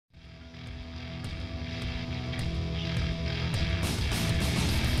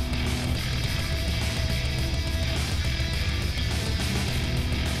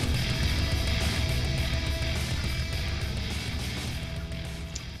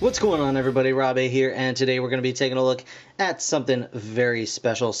What's going on, everybody? Rob A here, and today we're going to be taking a look at something very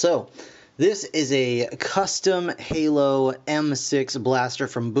special. So, this is a custom Halo M6 blaster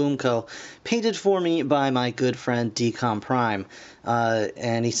from Boomco, painted for me by my good friend Dcomprime.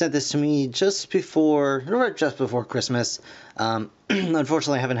 And he sent this to me just before Christmas.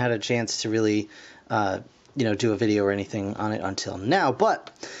 Unfortunately, I haven't had a chance to really do a video or anything on it until now,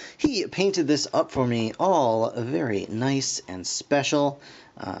 but he painted this up for me all very nice and special.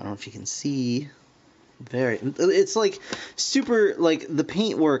 I don't know if you can see. It's like super, like the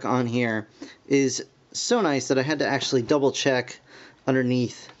paint work on here is so nice that I had to actually double check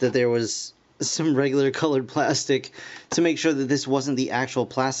underneath that there was some regular colored plastic to make sure that this wasn't the actual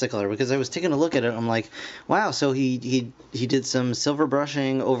plastic color, because I was taking a look at it and I'm like, wow, so he did some silver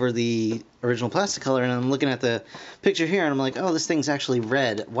brushing over the original plastic color, and I'm looking at the picture here and I'm like, oh, this thing's actually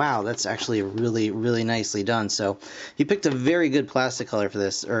red. Wow, that's actually really nicely done. So he picked a very good plastic color for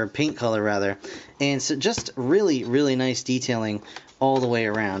this, or paint color rather, and so just really nice detailing all the way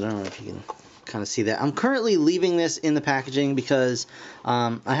around. I don't know if you can kind of see that. I'm currently leaving this in the packaging because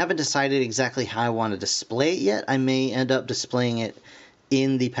I haven't decided exactly how I want to display it yet. I may end up displaying it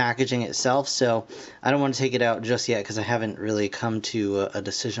in the packaging itself, so I don't want to take it out just yet because I haven't really come to a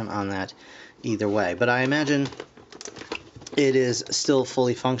decision on that either way. But I imagine it is still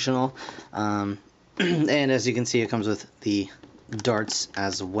fully functional, and as you can see, it comes with the darts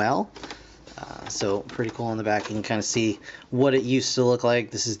as well. So pretty cool on the back. You can kind of see what it used to look like.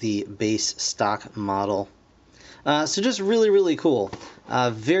 This is the base stock model. So just really cool.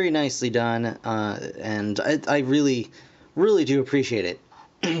 Very nicely done, and I really do appreciate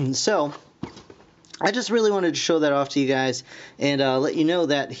it. So I just really wanted to show that off to you guys and let you know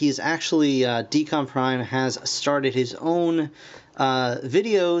that he's actually, Dcomprime has started his own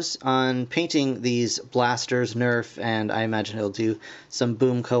videos on painting these blasters, Nerf, and I imagine he'll do some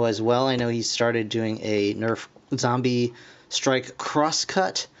Boomco as well. I know he started doing a Nerf Zombie Strike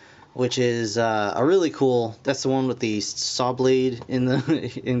crosscut, which is a really cool. That's the one with the saw blade in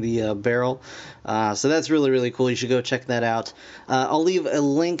the barrel. So that's really cool. You should go check that out. I'll leave a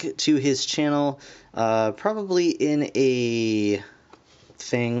link to his channel probably in a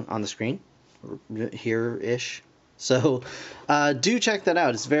thing on the screen here-ish. So do check that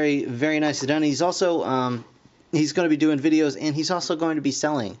out. It's very nicely done. He's also he's going to be doing videos, and he's also going to be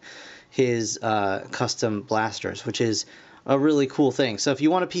selling his custom blasters, which is a really cool thing. So if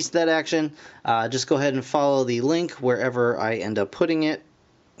you want a piece of that action, just go ahead and follow the link wherever I end up putting it,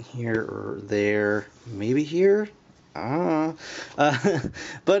 here or there, maybe here. But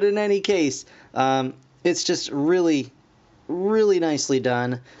in any case, it's just really nicely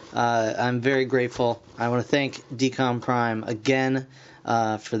done. I'm very grateful. I want to thank Dcomprime again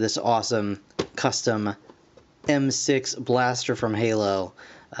for this awesome custom M6 blaster from Halo,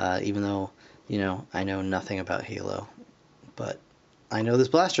 even though, I know nothing about Halo, but I know this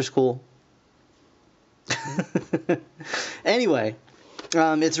blaster's cool. Anyway,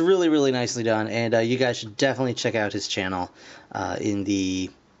 it's really nicely done, and you guys should definitely check out his channel in the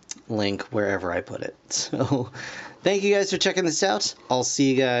link wherever I put it. So thank you guys for checking this out. I'll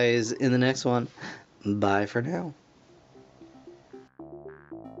see you guys in the next one. Bye for now.